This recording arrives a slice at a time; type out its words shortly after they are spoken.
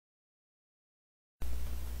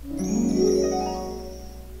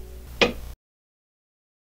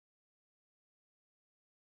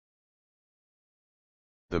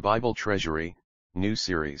The Bible Treasury, New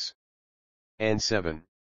Series. N7.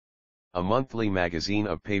 A monthly magazine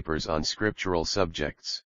of papers on scriptural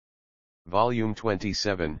subjects. Volume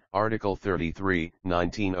 27, Article 33,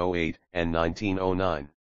 1908 and 1909.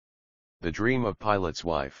 The Dream of Pilate's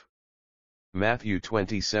Wife. Matthew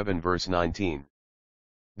 27 verse 19.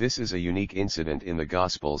 This is a unique incident in the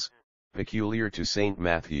Gospels, peculiar to Saint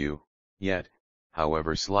Matthew, yet,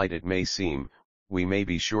 however slight it may seem, we may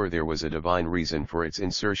be sure there was a divine reason for its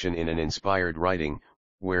insertion in an inspired writing,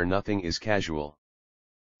 where nothing is casual.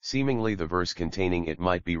 Seemingly the verse containing it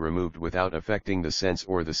might be removed without affecting the sense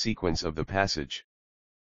or the sequence of the passage.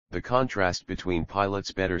 The contrast between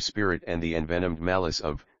Pilate's better spirit and the envenomed malice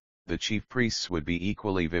of the chief priests would be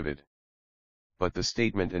equally vivid. But the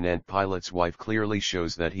statement anent Pilate's wife clearly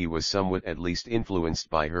shows that he was somewhat at least influenced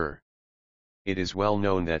by her. It is well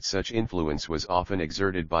known that such influence was often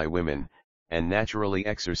exerted by women, and naturally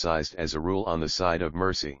exercised as a rule on the side of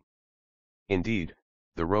mercy. Indeed,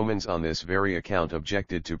 the Romans on this very account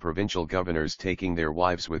objected to provincial governors taking their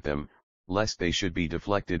wives with them, lest they should be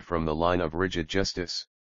deflected from the line of rigid justice.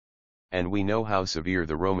 And we know how severe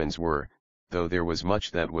the Romans were, though there was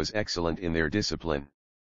much that was excellent in their discipline.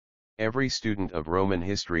 Every student of Roman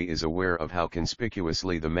history is aware of how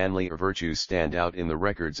conspicuously the manlier virtues stand out in the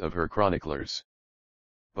records of her chroniclers.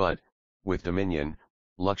 But, with dominion,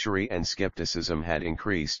 luxury and skepticism had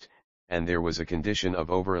increased, and there was a condition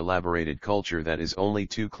of over-elaborated culture that is only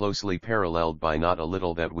too closely paralleled by not a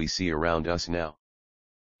little that we see around us now.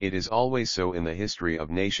 It is always so in the history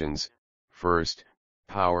of nations: first,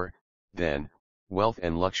 power, then, wealth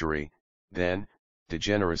and luxury, then,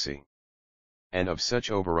 degeneracy. And of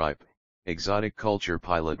such overripe, exotic culture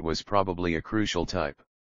Pilate was probably a crucial type.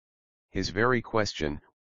 His very question,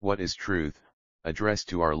 "What is truth?" addressed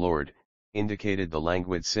to our Lord, indicated the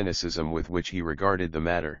languid cynicism with which he regarded the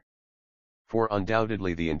matter. For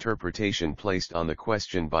undoubtedly the interpretation placed on the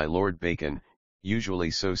question by Lord Bacon, usually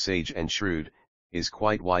so sage and shrewd, is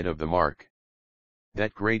quite wide of the mark.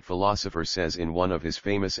 That great philosopher says in one of his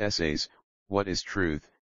famous essays, "What is truth?"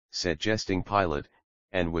 said jesting Pilate,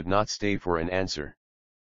 and would not stay for an answer.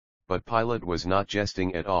 But Pilate was not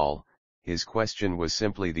jesting at all, his question was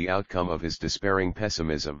simply the outcome of his despairing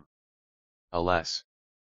pessimism. Alas!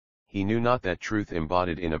 He knew not that truth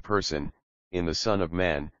embodied in a person, in the Son of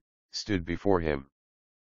Man, stood before him.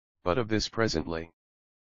 But of this presently.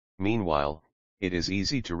 Meanwhile, it is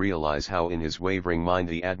easy to realize how in his wavering mind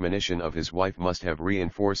the admonition of his wife must have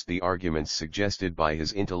reinforced the arguments suggested by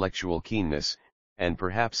his intellectual keenness, and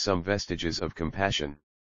perhaps some vestiges of compassion.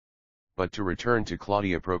 But to return to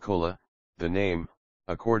Claudia Procula, the name,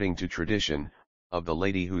 according to tradition, of the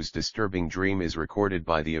lady whose disturbing dream is recorded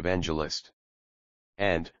by the evangelist.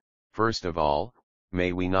 And, first of all,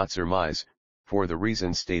 may we not surmise, for the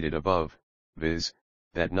reasons stated above, viz.,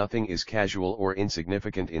 that nothing is casual or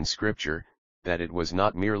insignificant in Scripture, that it was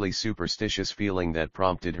not merely superstitious feeling that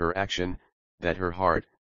prompted her action, that her heart,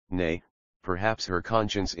 nay, perhaps her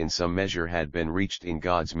conscience in some measure had been reached in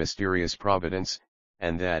God's mysterious providence,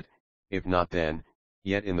 and that, if not then,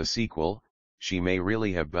 yet in the sequel, she may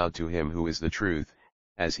really have bowed to him who is the truth,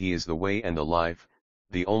 as he is the way and the life,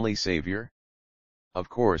 the only Savior? Of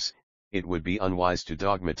course, it would be unwise to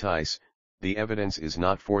dogmatize, the evidence is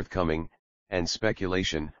not forthcoming, and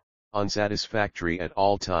speculation, unsatisfactory at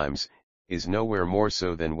all times, is nowhere more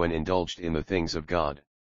so than when indulged in the things of God.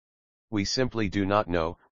 We simply do not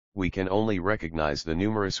know, we can only recognize the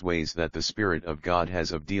numerous ways that the Spirit of God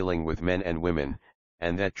has of dealing with men and women,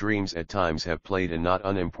 and that dreams at times have played a not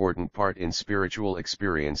unimportant part in spiritual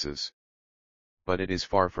experiences. But it is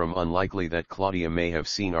far from unlikely that Claudia may have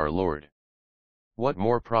seen our Lord. What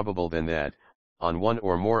more probable than that, on one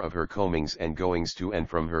or more of her comings and goings to and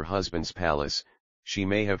from her husband's palace, she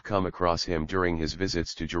may have come across him during his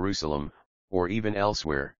visits to Jerusalem, or even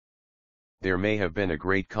elsewhere. There may have been a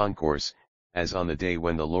great concourse, as on the day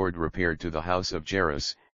when the Lord repaired to the house of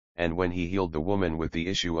Jairus, and when he healed the woman with the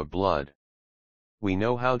issue of blood. We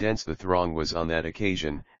know how dense the throng was on that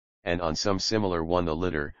occasion, and on some similar one the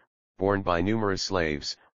litter, borne by numerous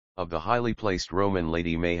slaves, of the highly placed Roman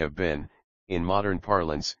lady may have been, in modern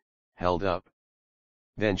parlance, held up.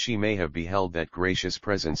 Then she may have beheld that gracious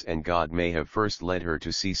presence, and God may have first led her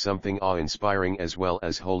to see something awe-inspiring as well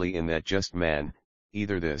as holy in that just man,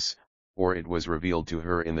 either this, or it was revealed to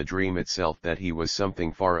her in the dream itself that he was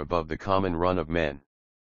something far above the common run of men.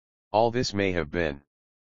 All this may have been.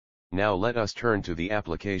 Now let us turn to the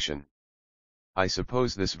application. I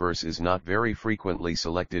suppose this verse is not very frequently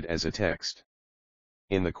selected as a text.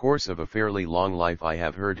 In the course of a fairly long life I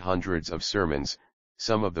have heard hundreds of sermons,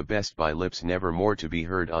 some of the best by lips never more to be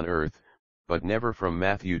heard on earth, but never from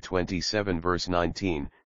Matthew 27 verse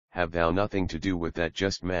 19, have thou nothing to do with that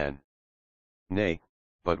just man. Nay,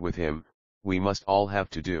 but with him, we must all have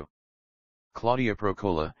to do. Claudia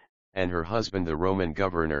Procula, and her husband the Roman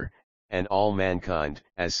governor, and all mankind,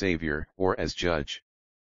 as Savior, or as Judge.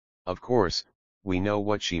 Of course, we know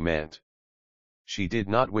what she meant. She did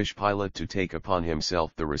not wish Pilate to take upon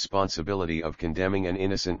himself the responsibility of condemning an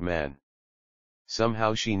innocent man.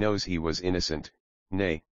 Somehow she knows he was innocent,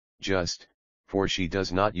 nay, just, for she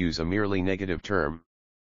does not use a merely negative term.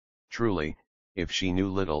 Truly, if she knew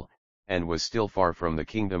little, and was still far from the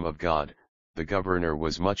kingdom of God, the governor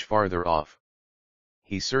was much farther off.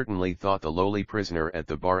 He certainly thought the lowly prisoner at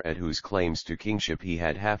the bar, at whose claims to kingship he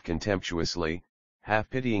had half contemptuously, half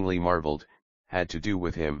pityingly marveled, had to do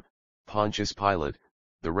with him, Pontius Pilate,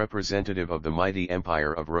 the representative of the mighty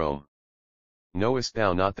empire of Rome. Knowest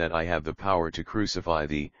thou not that I have the power to crucify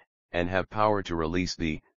thee, and have power to release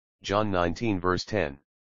thee? John 19 verse 10.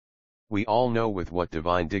 We all know with what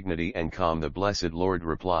divine dignity and calm the blessed Lord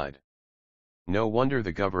replied. No wonder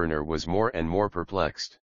the governor was more and more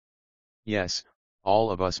perplexed. Yes,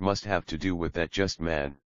 all of us must have to do with that just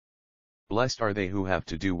man. Blessed are they who have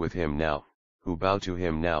to do with him now, who bow to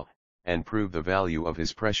him now, and prove the value of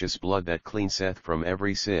his precious blood that cleanseth from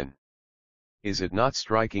every sin. Is it not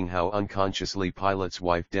striking how unconsciously Pilate's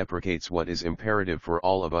wife deprecates what is imperative for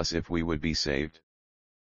all of us if we would be saved?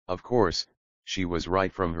 Of course, she was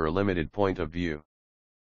right from her limited point of view.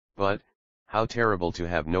 But, how terrible to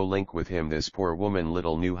have no link with him! This poor woman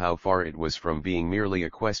little knew how far it was from being merely a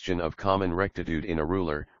question of common rectitude in a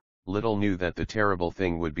ruler, little knew that the terrible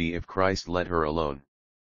thing would be if Christ let her alone.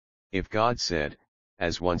 If God said,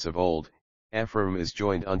 as once of old, Ephraim is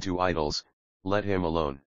joined unto idols, let him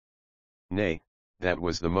alone. Nay, that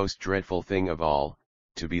was the most dreadful thing of all,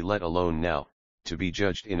 to be let alone now, to be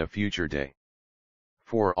judged in a future day.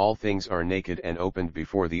 For all things are naked and opened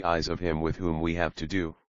before the eyes of him with whom we have to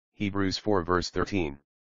do, Hebrews 4 verse 13.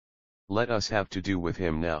 Let us have to do with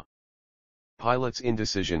him now. Pilate's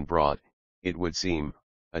indecision brought, it would seem,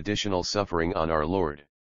 additional suffering on our Lord.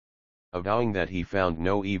 Avowing that he found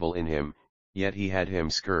no evil in him, yet he had him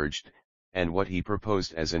scourged, and what he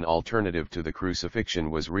proposed as an alternative to the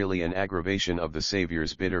crucifixion was really an aggravation of the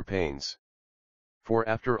Saviour's bitter pains. For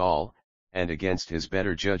after all, and against his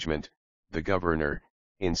better judgment, the governor,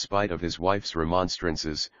 in spite of his wife's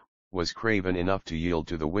remonstrances, was craven enough to yield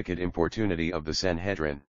to the wicked importunity of the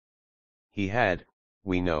Sanhedrin. He had,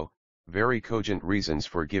 we know, very cogent reasons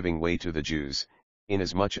for giving way to the Jews,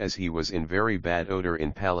 inasmuch as he was in very bad odor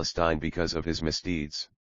in Palestine because of his misdeeds.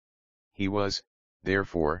 He was,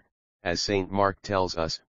 therefore, as St. Mark tells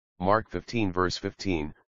us, Mark 15 verse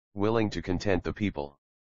 15, willing to content the people.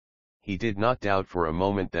 He did not doubt for a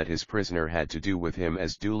moment that his prisoner had to do with him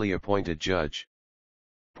as duly appointed judge.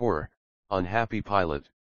 Poor, unhappy Pilate!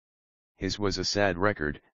 His was a sad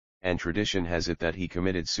record, and tradition has it that he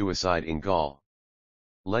committed suicide in Gaul.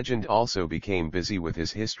 Legend also became busy with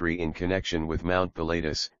his history in connection with Mount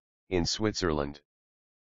Pilatus, in Switzerland.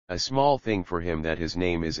 A small thing for him that his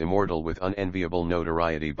name is immortal with unenviable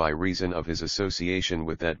notoriety by reason of his association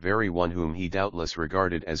with that very one whom he doubtless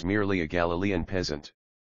regarded as merely a Galilean peasant.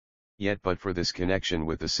 Yet but for this connection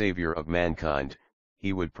with the Saviour of mankind,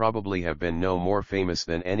 he would probably have been no more famous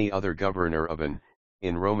than any other governor of an,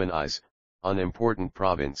 in Roman eyes, unimportant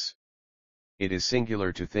province. It is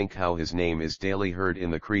singular to think how his name is daily heard in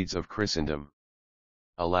the creeds of Christendom.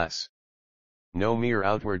 Alas! No mere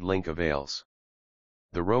outward link avails.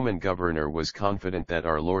 The Roman governor was confident that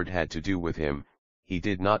our Lord had to do with him, he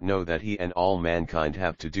did not know that he and all mankind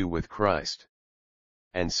have to do with Christ.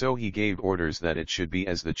 And so he gave orders that it should be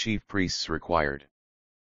as the chief priests required.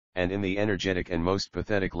 And in the energetic and most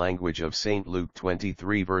pathetic language of St. Luke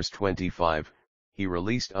 23 verse 25, he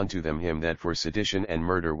released unto them him that for sedition and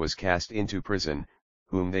murder was cast into prison,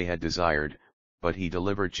 whom they had desired, but he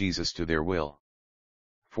delivered Jesus to their will.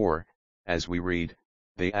 For, as we read,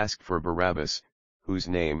 they asked for Barabbas, whose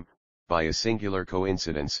name, by a singular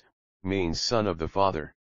coincidence, means Son of the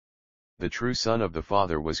Father. The true Son of the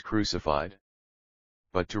Father was crucified.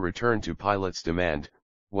 But to return to Pilate's demand,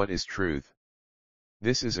 what is truth?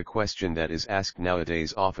 This is a question that is asked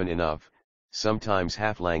nowadays often enough, sometimes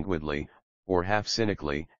half languidly, or half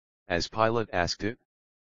cynically, as Pilate asked it.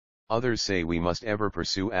 Others say we must ever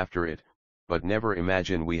pursue after it, but never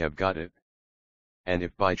imagine we have got it. And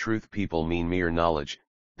if by truth people mean mere knowledge,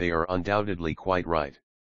 they are undoubtedly quite right.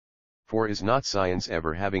 For is not science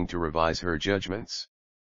ever having to revise her judgments?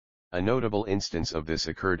 A notable instance of this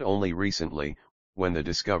occurred only recently, when the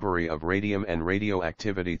discovery of radium and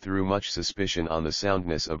radioactivity threw much suspicion on the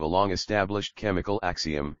soundness of a long-established chemical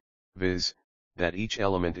axiom, viz., that each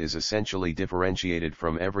element is essentially differentiated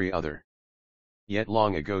from every other. Yet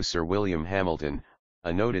long ago Sir William Hamilton,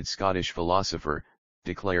 a noted Scottish philosopher,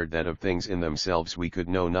 declared that of things in themselves we could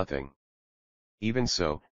know nothing. Even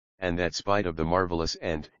so, and that spite of the marvelous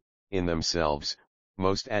and, in themselves,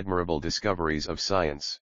 most admirable discoveries of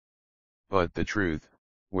science. But the truth,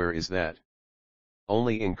 where is that?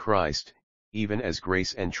 Only in Christ, even as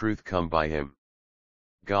grace and truth come by him.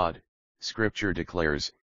 God, Scripture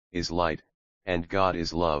declares, is light, and God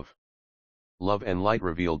is love. Love and light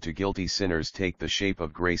revealed to guilty sinners take the shape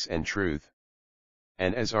of grace and truth.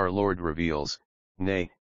 And as our Lord reveals,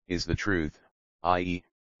 nay, is the truth, i.e.,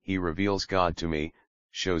 he reveals God to me,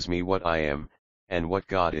 shows me what I am, and what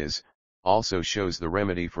God is, also shows the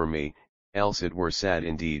remedy for me, else it were sad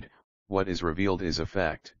indeed. What is revealed is a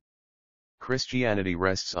fact. Christianity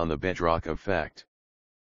rests on the bedrock of fact.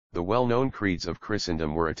 The well-known creeds of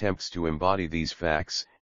Christendom were attempts to embody these facts,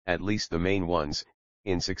 at least the main ones,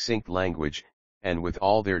 in succinct language, and with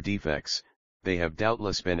all their defects, they have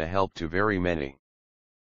doubtless been a help to very many.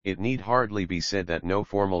 It need hardly be said that no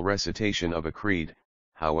formal recitation of a creed,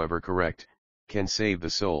 however correct, can save the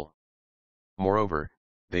soul. Moreover,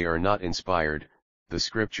 they are not inspired, the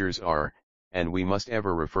Scriptures are, and we must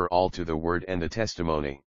ever refer all to the Word and the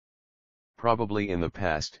testimony. Probably in the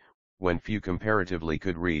past, when few comparatively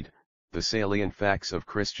could read, the salient facts of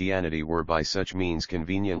Christianity were by such means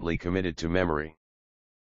conveniently committed to memory.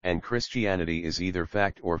 And Christianity is either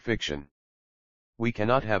fact or fiction. We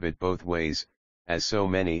cannot have it both ways, as so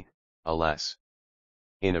many, alas,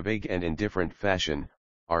 in a vague and indifferent fashion,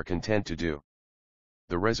 are content to do.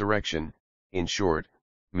 The resurrection, in short,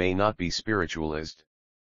 may not be spiritualized.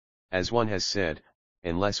 As one has said,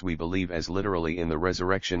 unless we believe as literally in the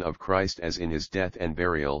resurrection of Christ as in his death and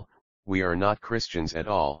burial, we are not Christians at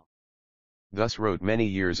all. Thus wrote many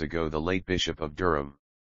years ago the late Bishop of Durham.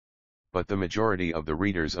 But the majority of the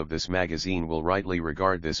readers of this magazine will rightly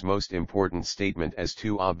regard this most important statement as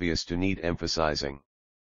too obvious to need emphasizing.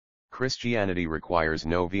 Christianity requires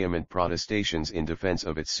no vehement protestations in defense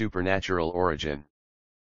of its supernatural origin.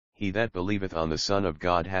 He that believeth on the Son of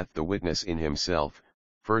God hath the witness in himself,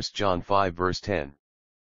 1 John 5 verse 10.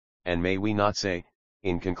 And may we not say,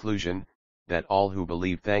 in conclusion, that all who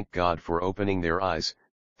believe thank God for opening their eyes,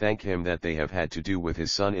 thank him that they have had to do with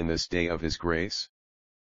his Son in this day of his grace?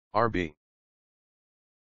 R.B.